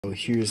So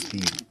here's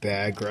the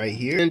bag right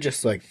here. And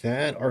just like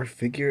that, our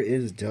figure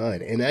is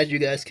done. And as you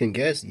guys can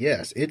guess,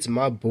 yes, it's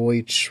my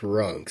boy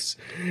Trunks.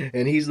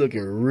 And he's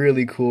looking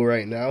really cool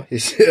right now.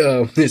 His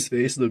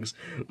face looks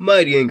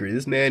mighty angry.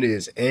 This man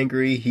is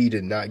angry. He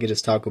did not get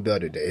his Taco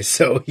Bell today.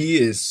 So he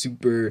is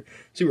super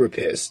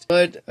pissed.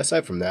 But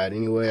aside from that,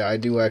 anyway, I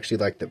do actually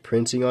like the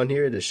printing on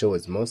here to show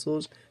his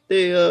muscles.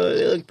 They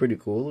look pretty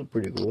cool.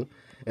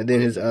 And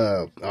then his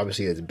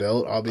obviously his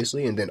belt,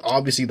 obviously, and then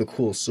obviously the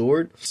cool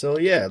sword. So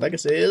yeah, like I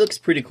said, it looks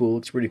pretty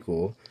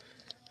cool.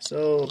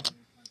 So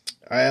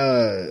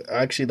I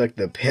actually like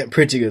the pant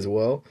printing as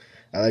well.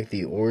 I like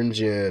the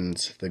orange and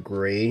the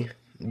gray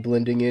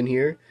blending in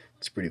here.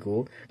 It's pretty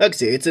cool. Like I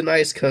say, it's a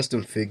nice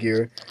custom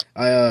figure.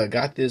 I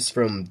got this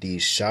from the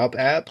Shop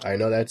app. I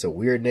know that's a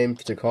weird name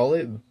to call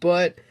it,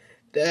 but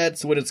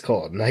that's what it's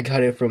called. And I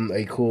got it from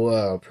a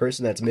cool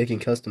person that's making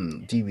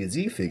custom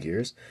DBZ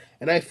figures.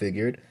 And I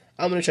figured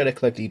I'm going to try to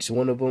collect each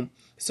one of them,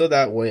 so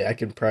that way I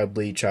can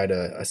probably try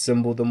to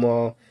assemble them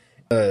all,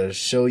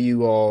 show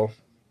you all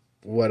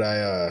what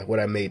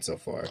I made so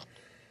far.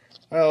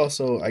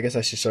 I guess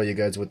I should show you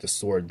guys what the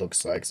sword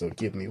looks like, so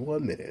give me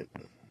 1 minute.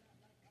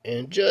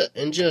 And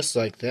just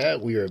like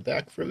that, we are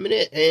back for a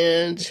minute,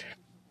 and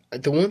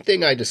the one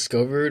thing I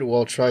discovered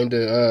while trying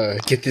to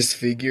get this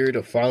figure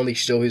to finally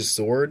show his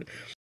sword...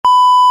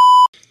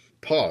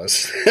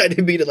 Pause. I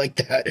didn't mean it like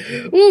that.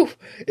 Woo!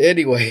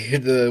 Anyway,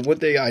 the one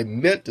thing I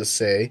meant to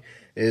say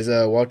is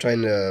while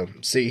trying to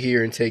sit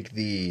here and take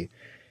the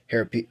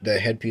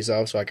headpiece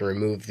off so I can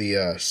remove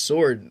the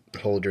sword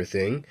holder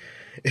thing,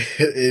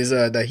 is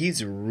that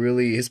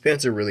his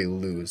pants are really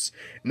loose.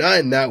 Not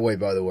in that way,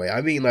 by the way.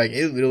 I mean, like,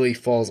 it literally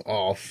falls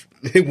off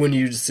when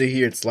you just sit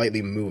here and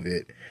slightly move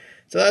it.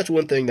 So that's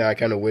one thing that I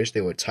kind of wish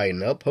they would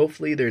tighten up.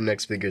 Hopefully their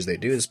next figures they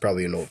do is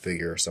probably an old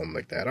figure or something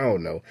like that. I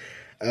don't know.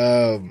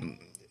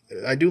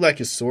 I do like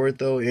his sword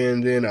though,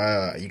 and then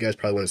you guys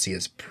probably want to see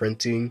his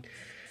printing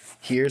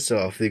here,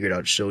 so I figured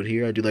I'd show it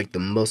here. I do like the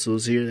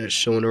muscles here that's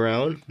showing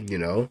around. You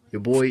know,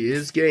 your boy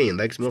is gay and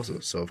likes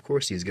muscles, so of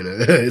course he's gonna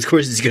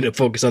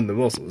focus on the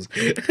muscles.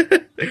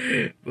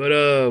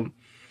 But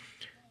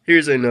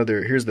here's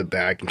the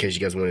back in case you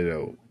guys want to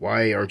know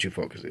why aren't you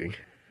focusing.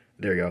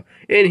 There you go.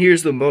 And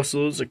here's the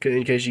muscles in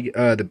case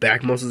the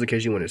back muscles in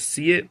case you want to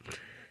see it.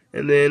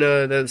 And then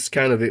that's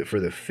kind of it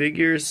for the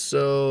figures.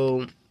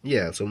 So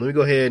yeah, so let me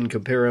go ahead and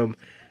compare them.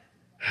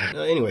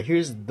 Anyway,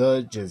 here's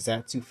the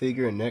Jazatsu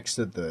figure next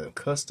to the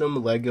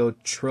custom Lego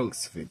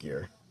Trunks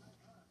figure.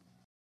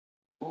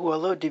 Ooh, I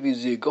love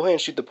DBZ. Go ahead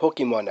and shoot the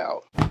Pokemon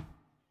out.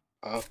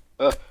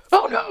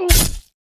 Oh no!